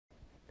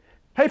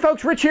Hey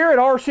folks, Rich here at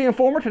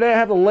RCINFORMER. Today I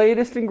have the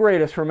latest and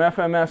greatest from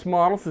FMS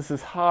models. This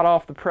is hot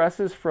off the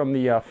presses from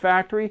the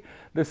factory.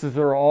 This is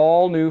their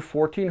all new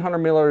 1400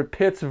 millimeter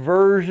PITTS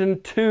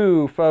version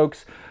 2,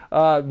 folks.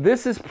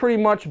 This has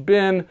pretty much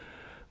been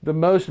the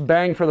most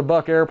bang for the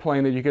buck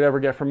airplane that you could ever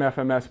get from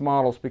FMS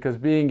models, because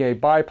being a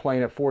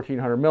biplane at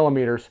 1400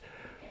 millimeters,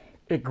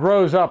 it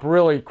grows up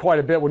really quite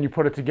a bit when you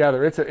put it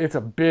together. It's a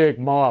big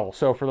model.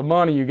 So for the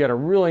money, you get a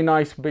really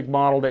nice big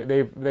model.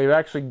 They've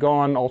actually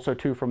gone also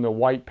too from the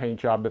white paint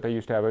job that they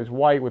used to have. It was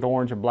white with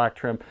orange and black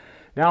trim.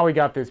 Now we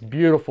got this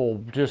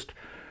beautiful, just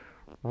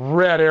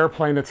red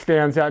airplane that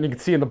stands out, and you can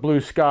see in the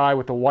blue sky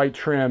with the white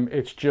trim.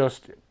 It's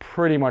just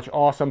pretty much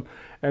awesome.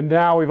 And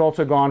now we've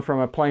also gone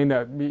from a plane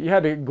that you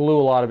had to glue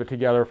a lot of it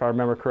together, if I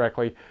remember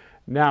correctly.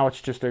 Now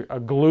it's just a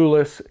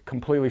glueless,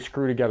 completely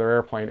screw together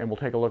airplane, and we'll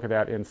take a look at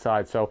that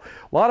inside. So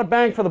a lot of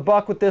bang for the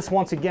buck with this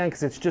once again,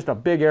 because it's just a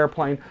big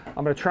airplane.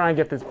 I'm going to try and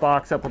get this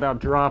box up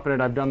without dropping it.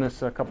 I've done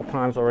this a couple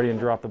times already and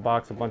dropped the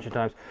box a bunch of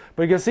times.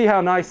 But you can see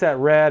how nice that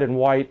red and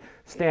white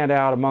stand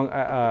out among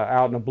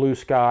out in the blue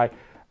sky.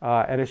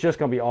 And it's just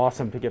going to be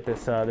awesome to get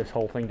this this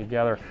whole thing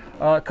together.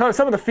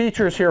 Some of the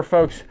features here,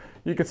 folks,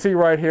 you can see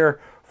right here: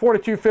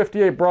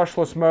 4258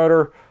 brushless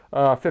motor,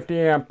 50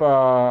 amp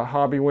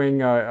hobby wing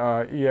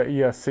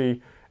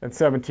ESC, and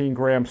 17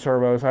 gram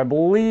servos. I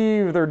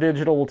believe they're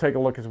digital. We'll take a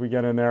look as we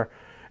get in there.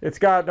 It's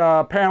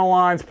got panel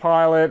lines,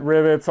 pilot,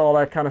 rivets, all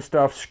that kind of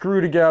stuff,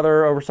 screw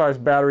together,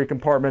 oversized battery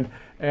compartment,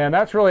 and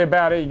that's really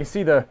about it. You can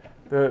see the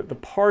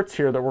parts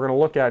here that we're going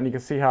to look at, and you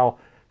can see how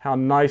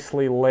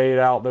nicely laid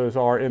out those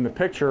are in the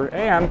picture.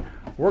 And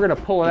we're going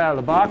to pull it out of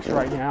the box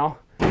right now.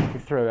 You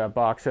throw that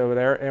box over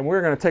there, and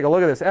we're going to take a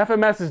look at this.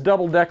 FMS is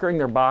double deckering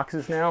their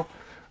boxes now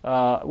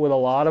with a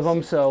lot of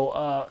them.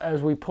 So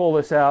as we pull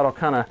this out, I'll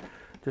kind of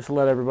just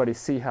let everybody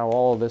see how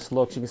all of this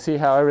looks. You can see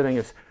how everything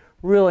is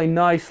really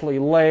nicely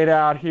laid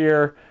out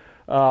here.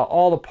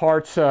 All the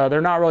parts, they're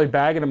not really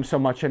bagging them so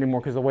much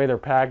anymore, because the way they're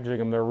packaging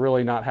them, they're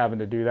really not having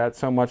to do that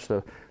so much.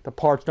 The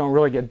parts don't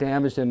really get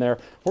damaged in there.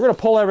 We're going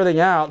to pull everything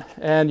out,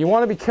 and you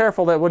want to be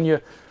careful that when you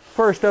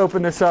first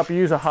open this up, you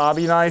use a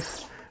hobby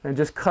knife and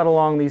just cut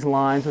along these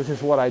lines, which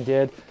is what I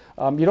did.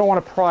 You don't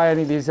want to pry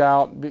any of these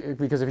out,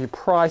 because if you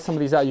pry some of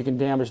these out, you can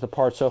damage the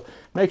parts. So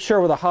make sure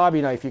with a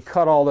hobby knife you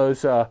cut all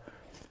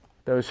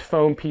those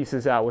foam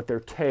pieces out with their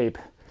tape,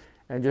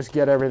 and just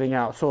get everything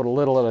out sort of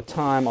little at a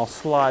time. I'll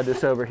slide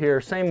this over here.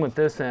 Same with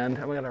this end.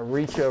 I'm going to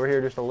reach over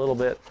here just a little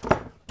bit,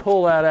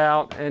 pull that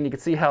out, and you can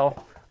see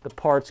how the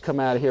parts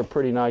come out of here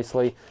pretty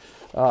nicely.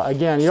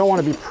 Again, you don't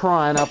want to be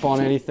prying up on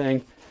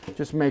anything.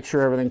 Just make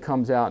sure everything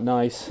comes out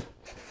nice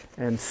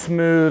and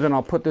smooth. And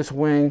I'll put this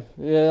wing,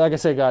 like I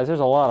say, guys,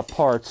 there's a lot of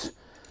parts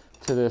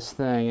to this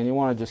thing, and you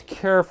want to just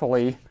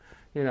carefully,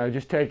 you know,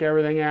 just take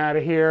everything out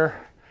of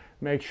here.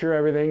 Make sure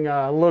everything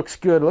looks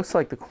good. Looks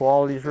like the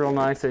quality is real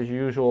nice as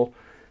usual.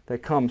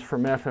 That comes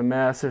from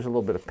FMS. There's a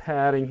little bit of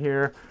padding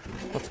here.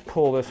 Let's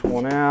pull this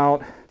one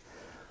out.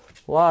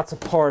 Lots of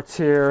parts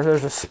here.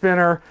 There's a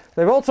spinner.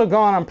 They've also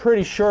gone, I'm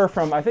pretty sure,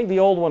 from, I think the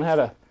old one had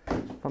a,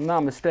 if I'm not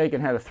mistaken,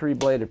 had a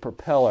 3-bladed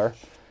propeller.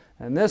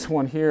 And this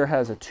one here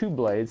has a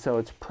 2-blade, so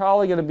it's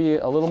probably going to be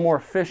a little more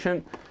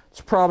efficient.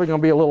 It's probably going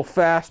to be a little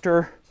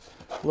faster,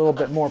 a little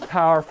bit more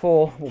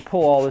powerful. We'll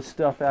pull all this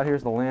stuff out.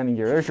 Here's the landing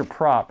gear. There's your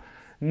prop.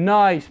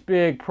 Nice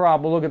big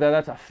prop. Look at that.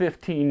 That's a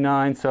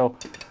 15.9, so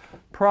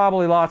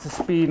probably lots of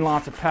speed and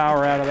lots of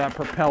power out of that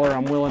propeller,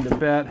 I'm willing to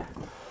bet.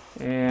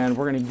 And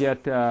we're going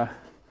to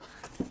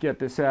get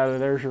this out of there.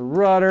 There's your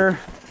rudder.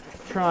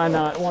 Try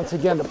not, once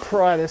again, to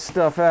pry this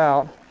stuff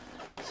out.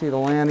 See the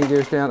landing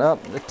gear's down.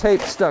 Up, the tape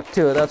stuck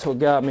to it. That's what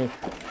got me.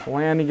 The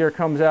landing gear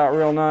comes out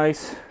real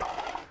nice.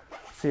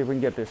 See if we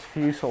can get this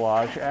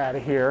fuselage out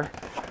of here.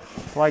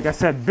 Like I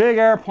said, big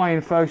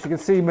airplane, folks. You can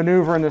see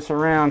maneuvering this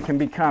around can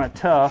be kind of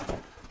tough.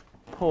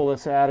 Pull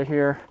this out of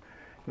here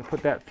and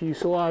put that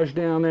fuselage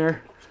down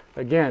there.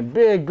 Again,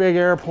 big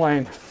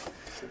airplane.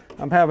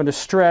 I'm having to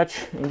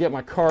stretch and get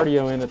my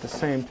cardio in at the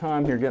same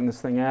time here, getting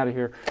this thing out of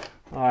here.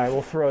 All right,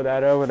 we'll throw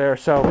that over there.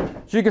 So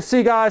as you can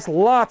see, guys,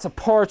 lots of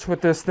parts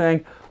with this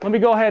thing. Let me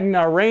go ahead and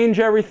arrange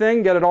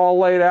everything, get it all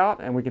laid out,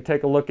 and we can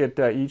take a look at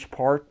each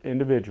part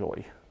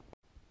individually.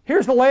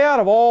 Here's the layout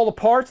of all the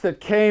parts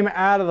that came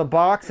out of the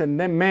box, and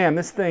then, man,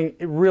 this thing,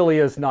 it really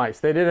is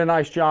nice. They did a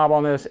nice job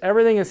on this.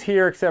 Everything is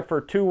here except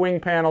for 2 wing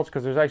panels,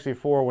 because there's actually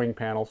 4 wing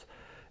panels.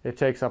 It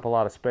takes up a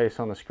lot of space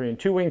on the screen.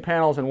 2 wing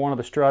panels and one of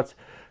the struts,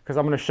 because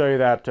I'm going to show you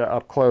that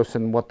up close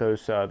and what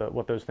those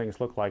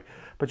things look like.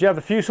 But you have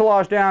the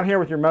fuselage down here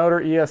with your motor,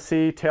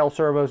 ESC, tail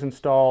servos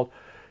installed,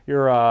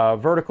 your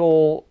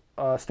vertical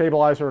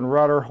stabilizer and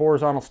rudder,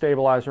 horizontal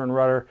stabilizer and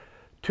rudder,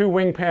 2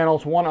 wing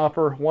panels, 1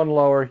 upper, 1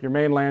 lower, your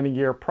main landing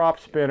gear, prop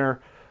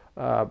spinner,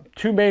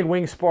 2 main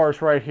wing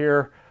spars right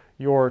here,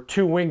 your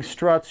 2 wing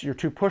struts, your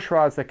 2 push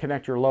rods that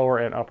connect your lower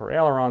and upper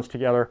ailerons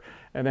together,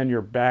 and then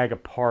your bag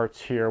of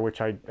parts here,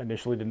 which I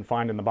initially didn't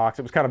find in the box.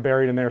 It was kind of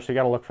buried in there, so you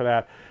got to look for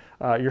that.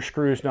 Your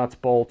screws, nuts,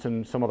 bolts,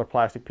 and some other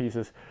plastic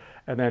pieces,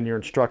 and then your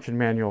instruction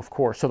manual, of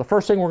course. So the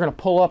first thing we're going to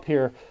pull up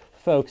here,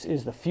 folks,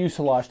 is the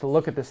fuselage to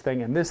look at this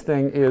thing, and this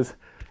thing is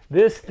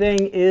This thing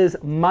is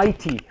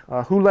mighty.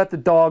 Who let the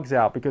dogs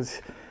out?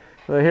 Because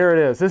here it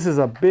is. This is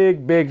a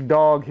big, big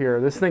dog here.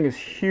 This thing is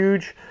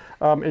huge.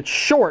 It's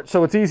short,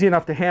 so it's easy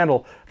enough to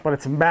handle, but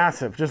it's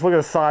massive. Just look at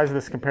the size of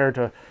this compared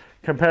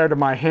to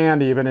my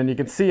hand even, and you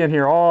can see in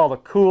here all the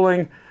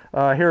cooling.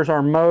 Here's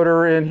our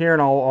motor in here,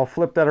 and I'll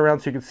flip that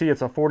around so you can see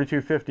it's a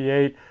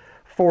 4258,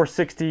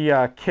 460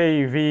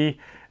 kV,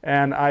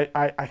 and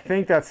I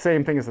think that's the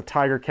same thing as the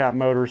Tiger Cat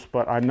motors,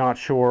 but I'm not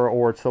sure,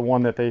 or it's the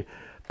one that they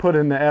put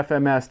in the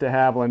FMS de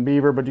Havilland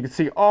Beaver. But you can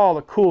see all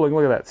the cooling.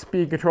 Look at that,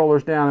 speed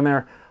controllers down in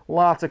there.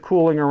 Lots of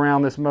cooling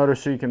around this motor,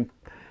 so you can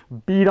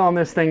beat on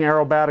this thing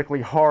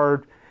aerobatically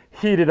hard,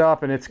 heat it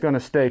up, and it's going to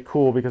stay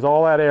cool because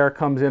all that air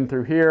comes in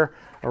through here,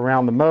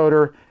 around the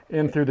motor,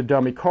 in through the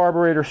dummy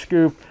carburetor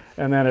scoop,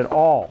 and then it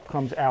all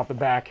comes out the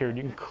back here.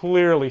 You can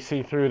clearly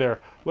see through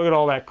there. Look at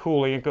all that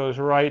cooling. It goes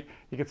right.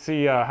 You can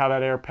see how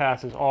that air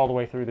passes all the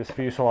way through this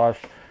fuselage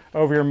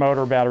over your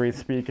motor, battery, and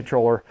speed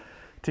controller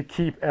to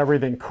keep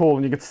everything cool.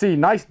 And you can see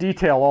nice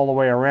detail all the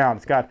way around.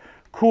 It's got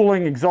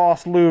cooling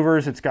exhaust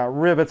louvers. It's got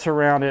rivets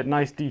around it.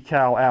 Nice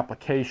decal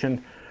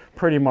application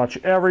pretty much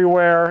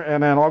everywhere.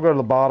 And then I'll go to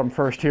the bottom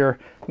first here.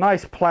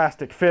 Nice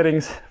plastic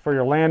fittings for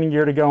your landing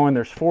gear to go in.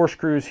 There's 4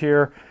 screws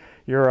here.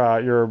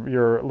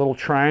 Your little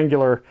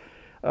triangular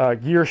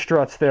gear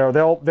struts there,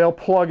 they'll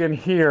plug in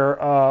here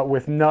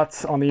with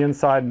nuts on the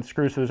inside and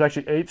screws. So there's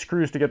actually 8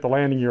 screws to get the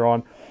landing gear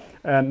on,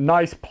 and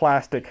nice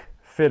plastic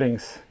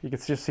fittings. You can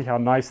just see how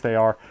nice they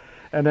are.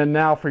 And then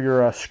now for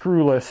your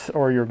screwless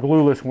or your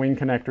glueless wing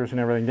connectors and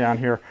everything down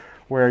here,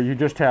 where you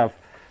just have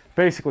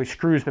basically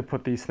screws that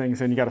put these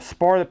things in. You got a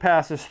spar that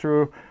passes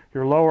through,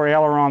 your lower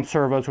aileron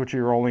servos, which are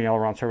your only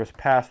aileron servos,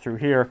 pass through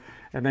here,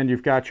 and then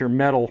you've got your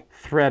metal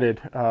threaded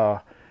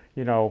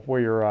you know, where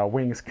your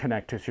wings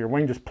connect to. So your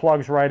wing just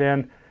plugs right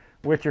in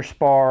with your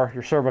spar,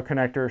 your servo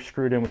connector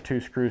screwed in with 2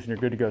 screws, and you're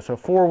good to go. So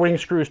 4 wing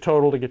screws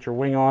total to get your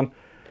wing on.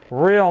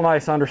 Real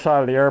nice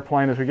underside of the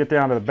airplane. As we get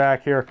down to the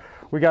back here,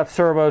 we got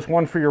servos,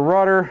 1 for your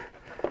rudder,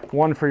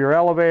 1 for your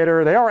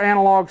elevator. They are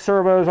analog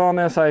servos on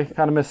this. I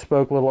kind of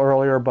misspoke a little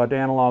earlier, but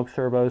analog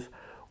servos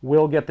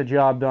will get the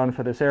job done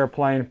for this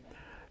airplane.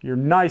 Your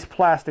nice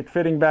plastic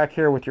fitting back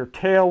here with your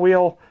tail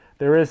wheel.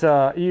 There is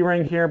a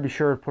E-ring here. Be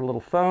sure to put a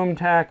little foam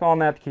tack on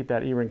that to keep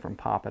that E-ring from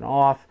popping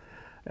off.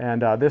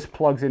 And this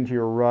plugs into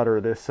your rudder,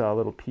 this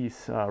little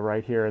piece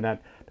right here, and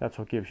that's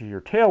what gives you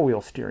your tail wheel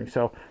steering.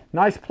 So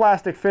nice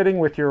plastic fitting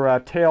with your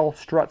tail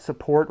strut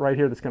support right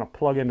here that's going to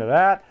plug into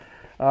that.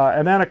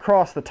 And then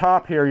across the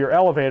top here, your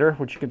elevator,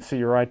 which you can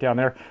see right down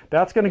there,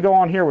 that's going to go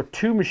on here with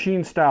 2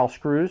 machine style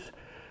screws.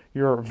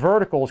 Your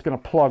vertical is going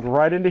to plug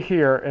right into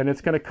here, and it's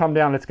going to come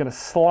down, and it's going to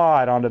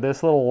slide onto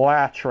this little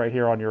latch right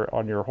here on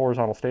your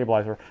horizontal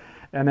stabilizer.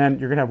 And then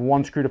you're going to have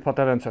 1 screw to put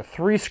that in. So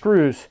 3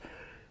 screws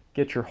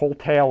get your whole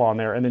tail on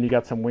there, and then you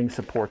got some wing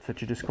supports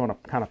that you're just going to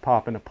kind of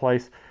pop into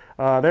place.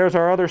 There's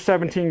our other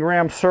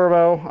 17-gram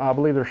servo. I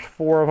believe there's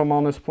 4 of them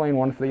on this plane,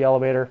 1 for the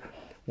elevator,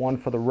 1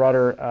 for the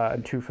rudder,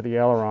 and 2 for the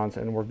ailerons,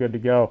 and we're good to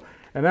go.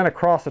 And then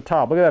across the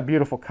top, look at that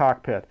beautiful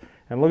cockpit.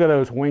 And look at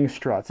those wing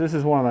struts. This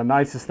is one of the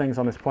nicest things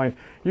on this plane.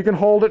 You can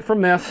hold it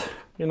from this.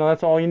 You know,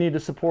 that's all you need to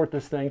support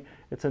this thing.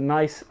 It's a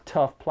nice,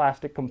 tough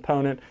plastic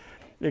component.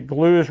 It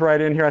glues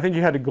right in here. I think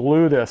you had to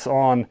glue this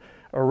on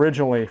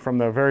originally from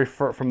the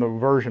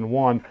version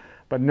 1,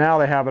 but now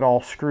they have it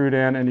all screwed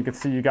in, and you can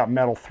see you got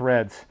metal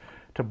threads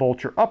to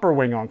bolt your upper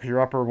wing on, because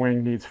your upper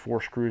wing needs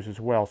 4 screws as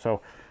well.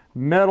 So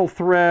metal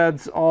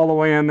threads all the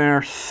way in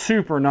there.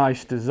 Super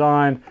nice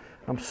design.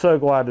 I'm so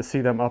glad to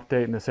see them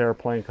updating this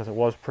airplane because it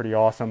was pretty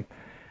awesome.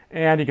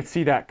 And you can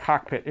see that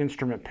cockpit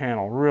instrument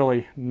panel.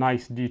 Really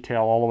nice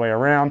detail all the way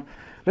around.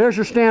 There's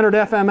your standard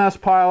FMS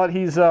pilot.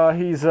 He's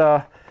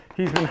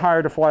been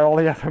hired to fly all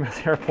the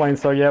FMS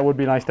airplanes, so yeah, it would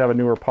be nice to have a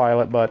newer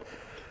pilot, but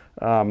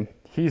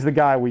he's the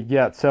guy we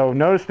get. So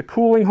notice the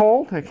cooling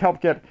hole. It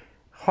helped get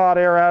hot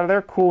air out of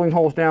there. Cooling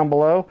holes down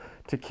below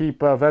to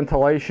keep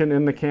ventilation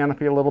in the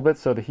canopy a little bit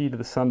so the heat of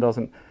the sun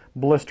doesn't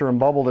blister and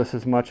bubble this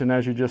as much. And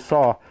as you just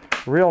saw,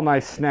 real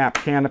nice snap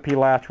canopy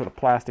latch with a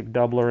plastic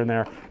doubler in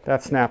there.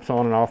 That snaps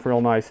on and off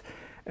real nice.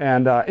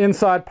 And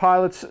inside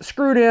pilots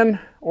screwed in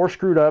or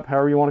screwed up,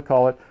 however you want to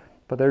call it.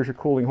 But there's your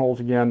cooling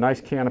holes again.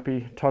 Nice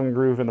canopy, tongue and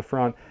groove in the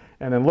front.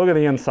 And then look at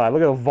the inside.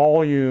 Look at the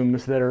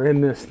volumes that are in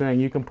this thing.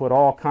 You can put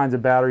all kinds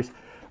of batteries.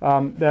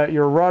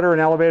 Your rudder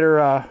and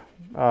elevator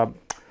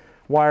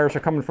wires are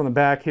coming from the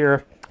back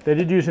here. They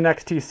did use an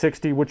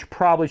XT60, which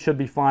probably should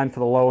be fine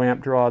for the low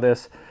amp draw of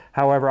this.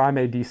 However, I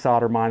may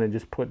desolder mine and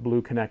just put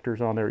blue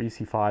connectors on their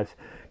EC5s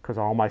because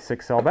all my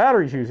 6-cell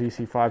batteries use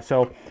EC5.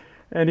 So,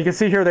 and you can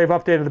see here they've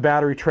updated the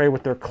battery tray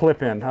with their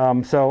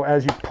clip-in. So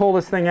as you pull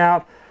this thing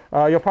out,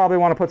 you'll probably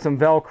want to put some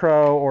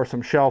Velcro or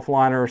some shelf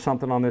liner or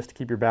something on this to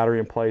keep your battery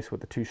in place with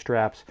the 2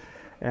 straps.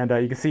 And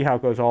you can see how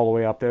it goes all the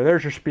way up there.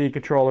 There's your speed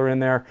controller in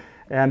there.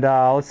 And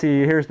let's see,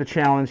 here's the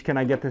challenge. Can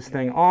I get this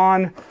thing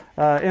on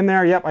in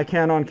there? Yep, I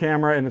can on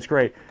camera, and it's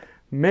great.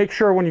 Make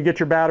sure when you get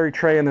your battery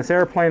tray in this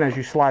airplane, as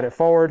you slide it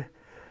forward,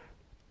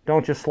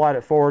 don't just slide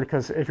it forward,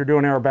 because if you're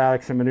doing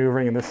aerobatics and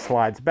maneuvering and this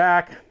slides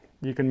back,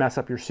 you can mess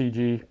up your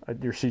CG.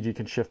 Your CG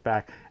can shift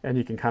back, and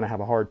you can kind of have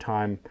a hard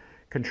time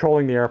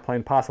controlling the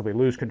airplane, possibly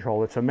lose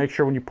control of it. So make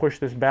sure when you push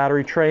this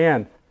battery tray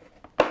in,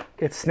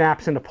 it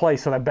snaps into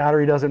place so that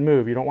battery doesn't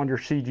move. You don't want your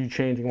CG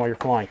changing while you're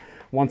flying.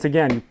 Once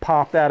again, you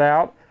pop that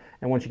out,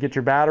 and once you get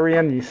your battery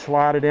in, you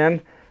slide it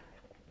in,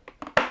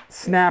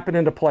 snap it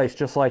into place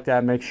just like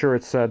that. Make sure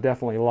it's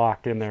definitely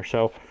locked in there.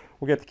 So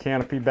we'll get the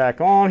canopy back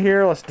on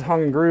here. Let's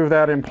tongue and groove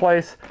that in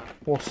place.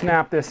 We'll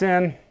snap this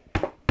in,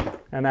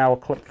 and that will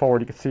clip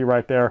forward. You can see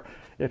right there,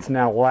 it's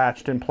now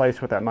latched in place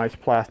with that nice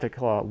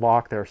plastic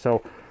lock there.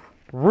 So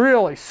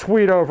really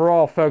sweet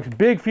overall, folks.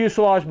 Big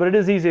fuselage, but it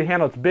is easy to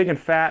handle. It's big and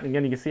fat, and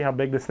again, you can see how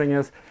big this thing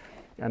is.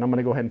 And I'm going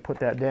to go ahead and put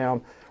that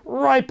down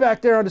right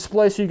back there on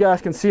display so you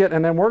guys can see it.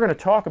 And then we're going to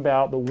talk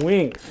about the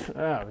wings.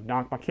 Oh,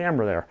 knocked my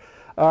camera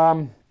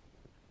there.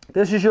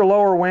 This is your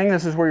lower wing.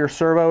 This is where your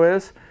servo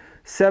is.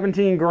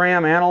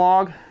 17-gram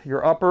analog,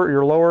 your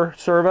lower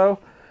servo.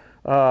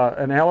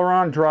 An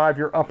aileron drive,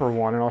 your upper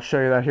one, and I'll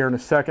show you that here in a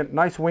second.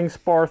 Nice wing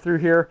spar through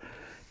here.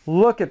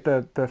 Look at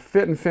the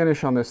fit and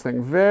finish on this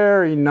thing.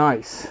 Very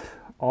nice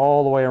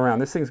all the way around.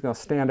 This thing's going to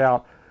stand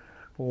out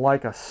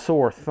like a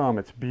sore thumb.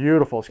 It's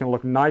beautiful. It's going to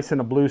look nice in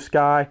the blue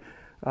sky.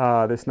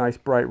 This nice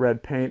bright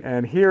red paint.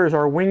 And here's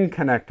our wing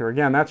connector.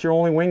 Again, that's your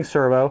only wing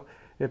servo.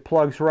 It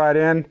plugs right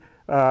in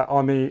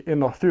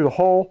through the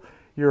hole.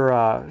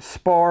 Your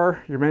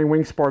spar, your main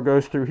wing spar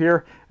goes through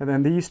here, and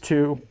then those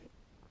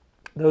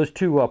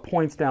two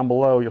points down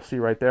below, you'll see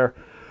right there.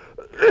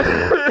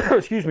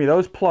 Excuse me.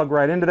 Those plug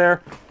right into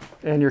there.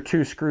 And your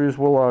two screws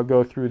will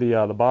go through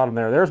the bottom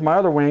there. There's my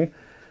other wing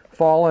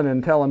falling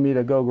and telling me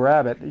to go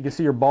grab it. You can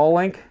see your ball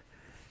link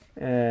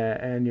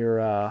and your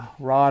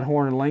rod,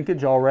 horn, and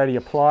linkage already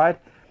applied.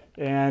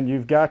 And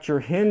you've got your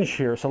hinge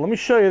here. So let me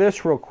show you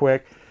this real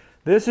quick.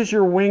 This is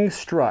your wing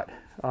strut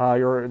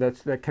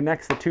that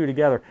connects the two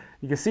together.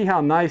 You can see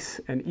how nice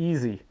and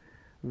easy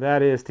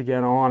that is to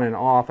get on and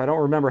off. I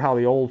don't remember how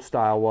the old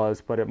style was,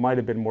 but it might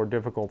have been more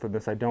difficult than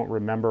this. I don't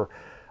remember.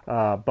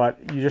 But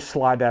you just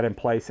slide that in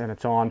place and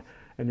it's on.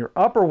 And your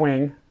upper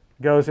wing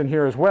goes in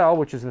here as well,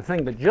 which is the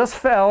thing that just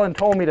fell and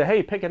told me to,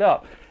 hey, pick it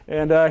up.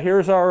 And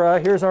here's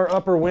our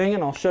upper wing,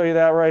 and I'll show you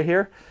that right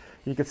here.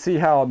 You can see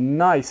how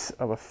nice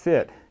of a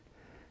fit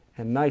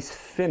and nice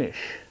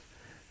finish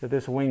that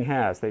this wing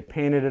has. They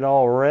painted it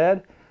all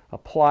red,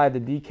 applied the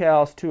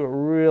decals to it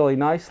really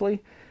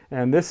nicely,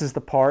 and this is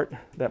the part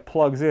that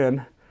plugs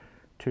in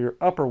to your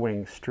upper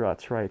wing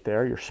struts right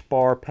there. Your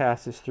spar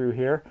passes through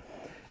here,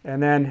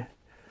 and then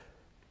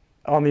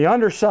on the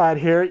underside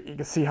here, you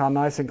can see how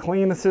nice and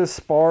clean this is.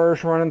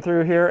 Spars running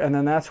through here, and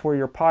then that's where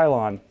your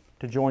pylon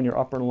to join your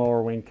upper and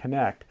lower wing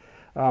connect.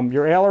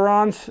 Your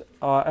ailerons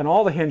and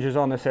all the hinges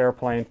on this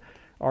airplane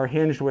are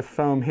hinged with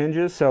foam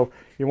hinges, so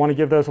you want to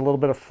give those a little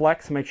bit of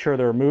flex, make sure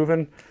they're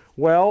moving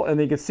well, and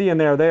you can see in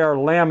there they are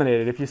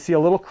laminated. If you see a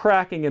little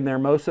cracking in there,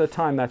 most of the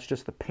time that's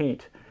just the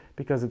paint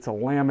because it's a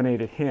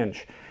laminated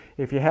hinge.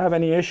 If you have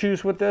any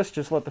issues with this,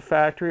 just let the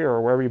factory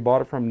or wherever you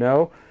bought it from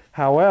know.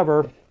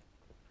 However,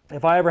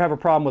 if I ever have a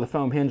problem with a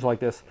foam hinge like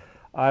this,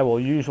 I will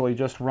usually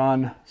just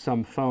run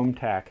some foam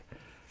tack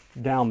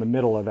down the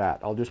middle of that.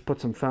 I'll just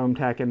put some foam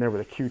tack in there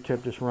with a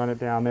Q-tip, just run it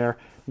down there,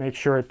 make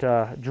sure it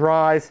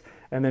dries,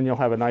 and then you'll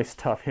have a nice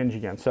tough hinge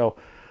again. So,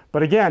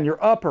 but again,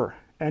 your upper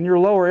and your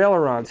lower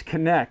ailerons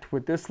connect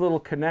with this little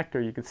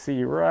connector you can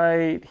see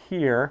right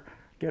here.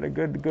 Get a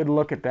good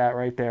look at that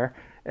right there.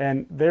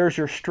 And there's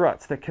your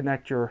struts that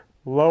connect your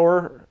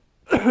lower,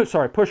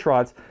 push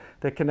rods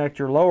that connect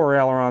your lower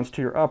ailerons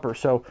to your upper.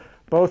 So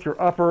both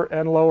your upper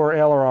and lower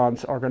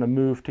ailerons are going to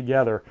move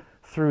together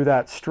through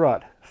that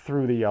strut,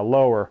 through the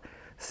lower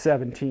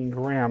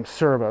 17-gram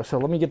servo. So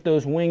let me get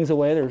those wings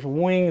away. There's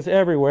wings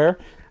everywhere.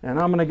 And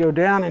I'm going to go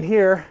down in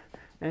here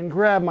and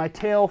grab my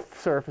tail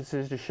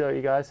surfaces to show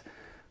you guys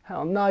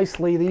how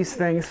nicely these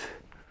things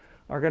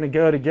are going to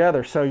go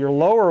together. So your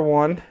lower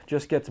one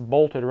just gets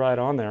bolted right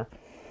on there.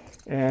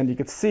 And you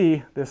can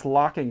see this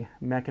locking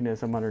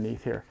mechanism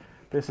underneath here.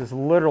 This is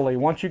literally,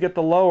 once you get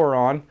the lower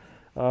on,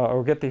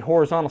 or get the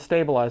horizontal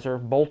stabilizer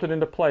bolted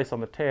into place on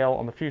the tail,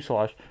 on the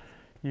fuselage,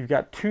 you've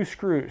got two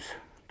screws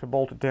to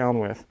bolt it down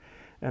with.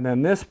 And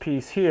then this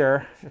piece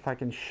here, if I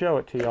can show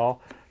it to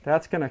y'all,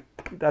 that's gonna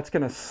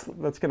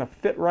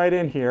fit right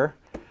in here,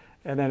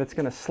 and then it's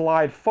gonna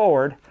slide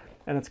forward,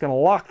 and it's gonna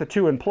lock the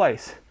two in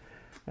place.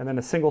 And then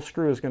a single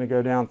screw is gonna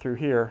go down through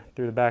here,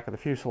 through the back of the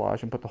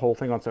fuselage, and put the whole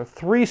thing on. So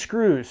 3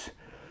 screws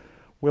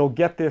will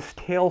get this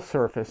tail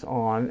surface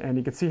on, and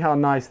you can see how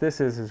nice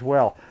this is as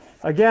well.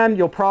 Again,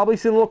 you'll probably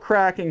see a little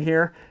cracking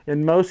here.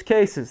 In most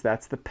cases,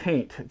 that's the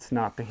paint. It's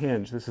not the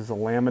hinge. This is a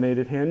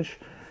laminated hinge.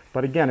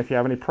 But again, if you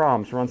have any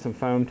problems, run some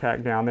foam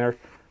tack down there,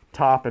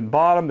 top and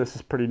bottom. This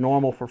is pretty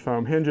normal for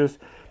foam hinges.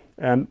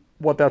 And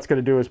what that's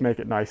going to do is make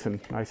it nice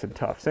and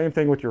tough. Same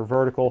thing with your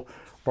vertical,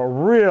 but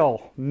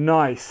real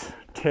nice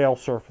tail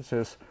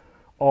surfaces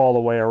all the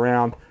way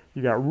around.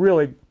 You got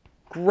really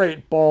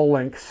great ball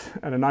links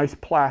and a nice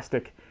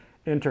plastic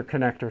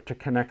interconnector to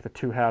connect the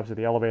two halves of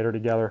the elevator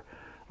together.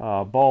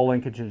 Ball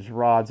linkages,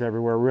 rods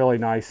everywhere, really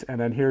nice. And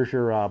then here's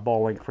your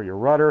ball link for your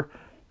rudder.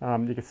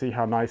 You can see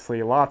how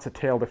nicely, lots of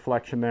tail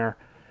deflection there,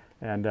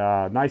 and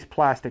nice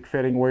plastic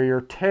fitting where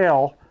your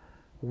tail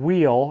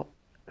wheel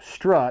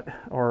strut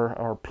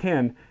or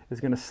pin is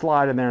going to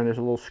slide in there, and there's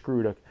a little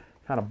screw to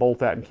kind of bolt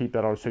that and keep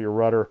that on so your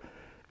rudder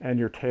and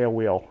your tail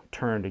wheel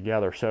turn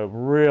together. So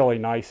really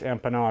nice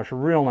empennage,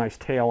 real nice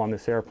tail on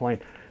this airplane.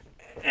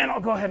 And I'll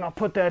go ahead and I'll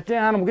put that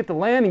down, and we'll get the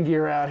landing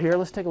gear out here.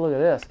 Let's take a look at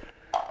this.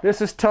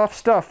 This is tough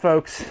stuff,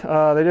 folks.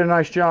 They did a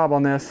nice job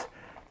on this.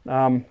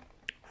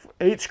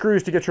 8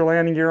 screws to get your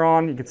landing gear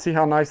on. You can see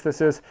how nice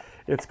this is.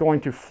 It's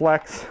going to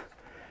flex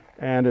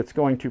and it's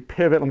going to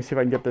pivot. Let me see if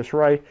I can get this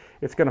right.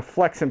 It's going to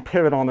flex and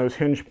pivot on those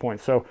hinge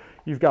points. So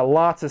you've got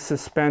lots of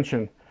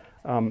suspension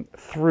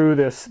through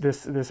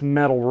this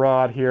metal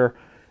rod here.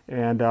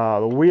 And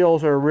the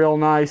wheels are real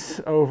nice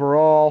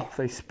overall.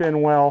 They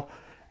spin well,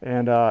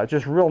 and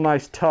just real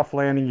nice tough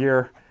landing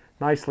gear.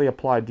 Nicely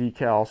applied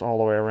decals all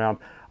the way around.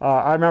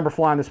 I remember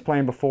flying this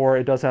plane before.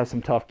 It does have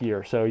some tough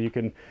gear, so you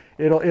can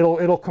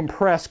it'll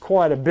compress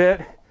quite a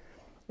bit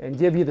and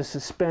give you the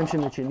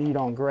suspension that you need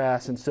on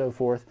grass and so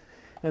forth.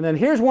 And then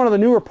here's one of the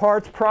newer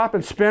parts, prop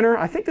and spinner.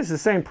 I think this is the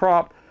same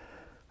prop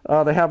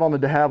they have on the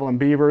de Havilland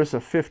Beavers, a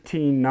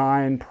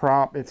 15.9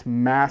 prop. It's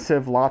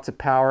massive, lots of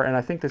power, and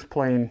I think this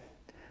plane,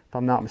 if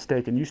I'm not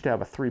mistaken, used to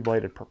have a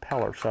 3-bladed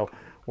propeller. So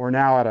we're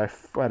now at a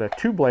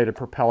 2-bladed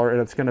propeller, and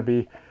it's going to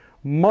be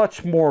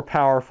much more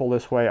powerful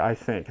this way, I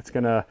think. It's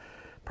going to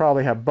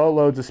probably have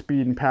boatloads of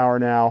speed and power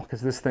now,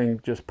 because this thing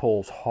just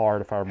pulls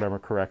hard, if I remember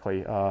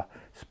correctly,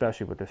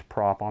 especially with this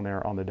prop on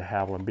there on the de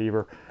Havilland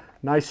Beaver.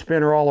 Nice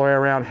spinner all the way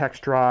around, hex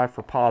drive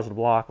for positive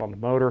lock on the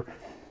motor.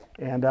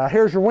 And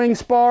here's your wing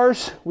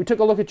spars. We took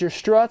a look at your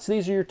struts.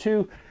 These are your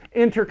 2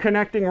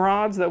 interconnecting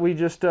rods that we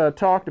just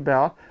talked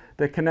about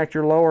that connect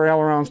your lower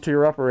ailerons to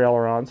your upper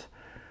ailerons.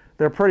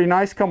 They're pretty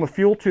nice, come with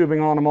fuel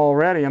tubing on them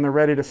already, and they're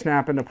ready to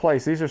snap into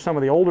place. These are some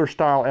of the older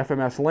style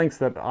FMS links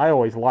that I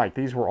always liked.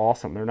 These were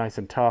awesome. They're nice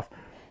and tough.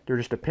 They're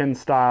just a pin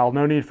style,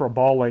 no need for a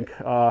ball link,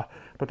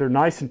 but they're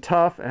nice and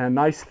tough and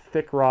nice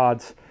thick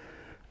rods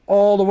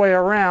all the way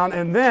around.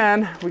 And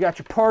then we got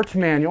your parts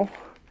manual,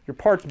 your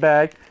parts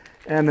bag,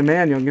 and the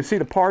manual. You can see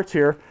the parts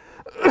here.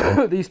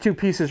 These 2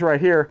 pieces right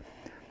here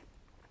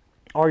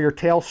are your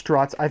tail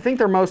struts. I think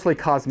they're mostly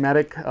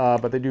cosmetic,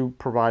 but they do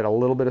provide a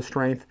little bit of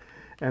strength.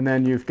 And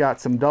then you've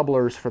got some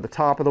doublers for the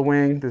top of the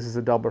wing. This is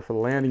a doubler for the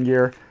landing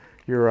gear.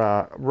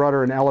 Your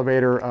rudder and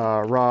elevator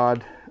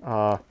rod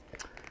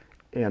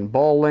and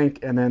ball link,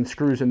 and then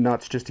screws and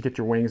nuts just to get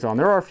your wings on.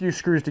 There are a few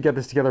screws to get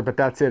this together, but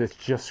that's it. It's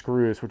just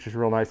screws, which is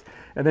real nice.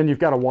 And then you've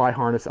got a Y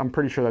harness. I'm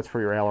pretty sure that's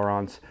for your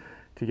ailerons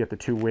to get the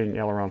 2 wing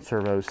aileron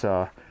servos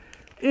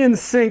in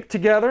sync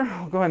together.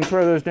 I'll go ahead and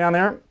throw those down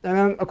there. And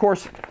then, of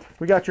course,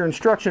 we got your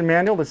instruction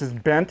manual. This is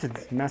bent.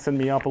 It's messing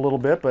me up a little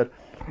bit, but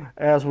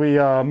as we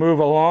move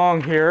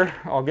along here,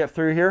 I'll get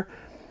through here.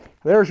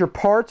 There's your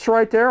parts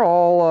right there,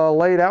 all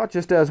laid out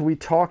just as we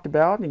talked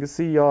about. You can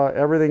see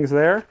everything's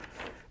there.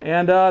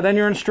 And then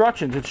your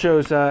instructions. It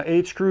shows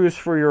 8 screws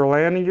for your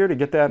landing gear to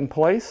get that in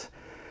place.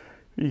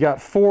 You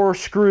got 4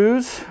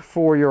 screws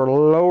for your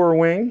lower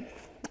wing.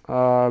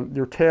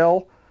 Your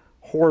tail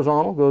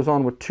horizontal goes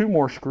on with 2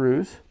 more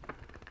screws.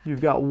 You've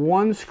got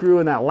 1 screw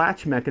in that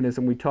latch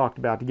mechanism we talked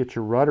about to get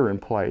your rudder in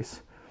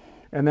place.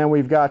 And then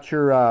we've got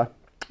your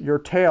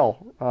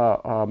tail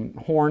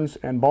horns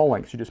and ball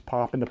links. You just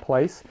pop into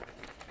place.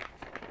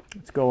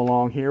 Let's go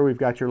along here. We've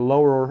got your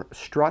lower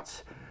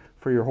struts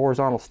for your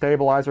horizontal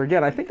stabilizer.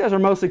 Again, I think those are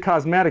mostly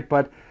cosmetic,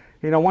 but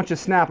you know, once you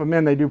snap them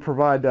in, they do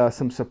provide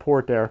some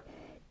support there.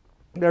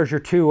 There's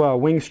your 2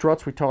 wing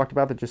struts we talked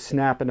about that just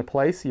snap into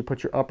place. You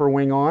put your upper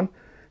wing on,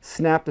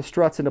 snap the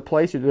struts into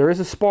place. There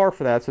is a spar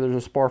for that, so there's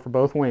a spar for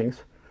both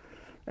wings.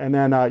 And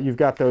then you've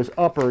got those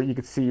upper, you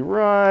can see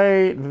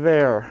right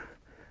there.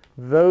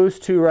 Those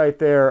 2 right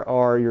there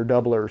are your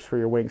doublers for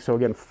your wings. So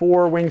again,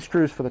 4 wing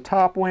screws for the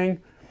top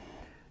wing.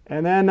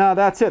 And then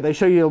that's it. They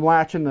show you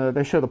latching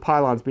they show the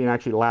pylons being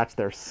actually latched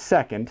there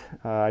second.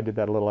 I did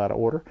that a little out of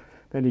order.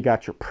 Then you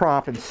got your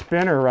prop and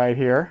spinner right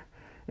here,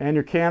 and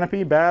your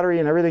canopy, battery,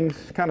 and everything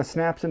kind of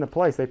snaps into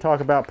place. They talk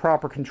about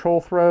proper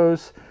control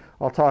throws.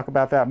 I'll talk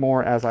about that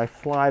more as I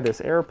fly this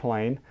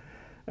airplane.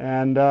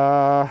 And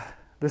the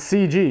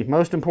CG,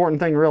 most important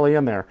thing really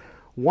in there.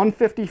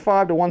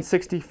 155 to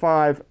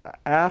 165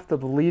 aft of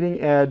the leading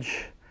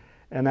edge,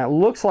 and that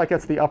looks like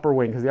it's the upper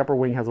wing, because the upper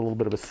wing has a little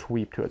bit of a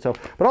sweep to it. So,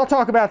 but I'll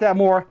talk about that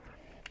more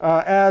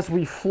as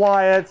we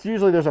fly it.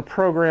 Usually there's a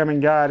programming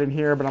guide in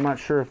here, but I'm not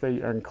sure if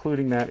they are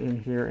including that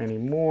in here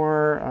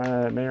anymore.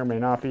 It may or may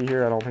not be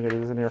here. I don't think it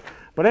is in here.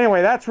 But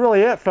anyway, that's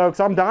really it, folks.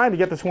 I'm dying to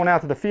get this one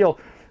out to the field.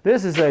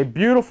 This is a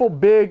beautiful,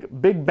 big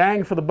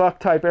bang for the buck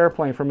type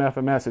airplane from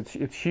FMS.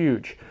 It's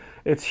huge.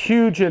 It's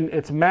huge in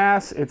its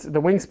mass.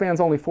 The wingspan's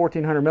only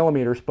 1,400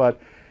 millimeters,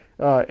 but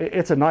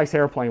it's a nice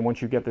airplane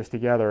once you get this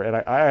together. And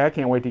I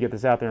can't wait to get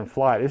this out there and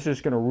fly it. It's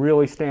just going to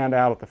really stand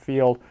out at the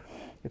field.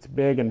 It's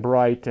big and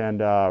bright and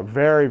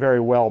very,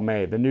 very well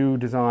made. The new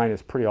design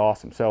is pretty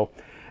awesome. So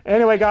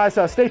anyway, guys,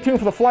 stay tuned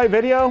for the flight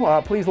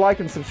video. Please like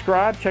and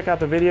subscribe. Check out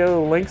the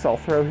video links I'll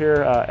throw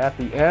here at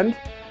the end.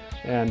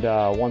 And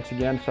once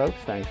again, folks,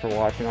 thanks for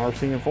watching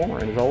RC Informer,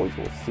 and as always,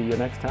 we'll see you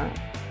next time.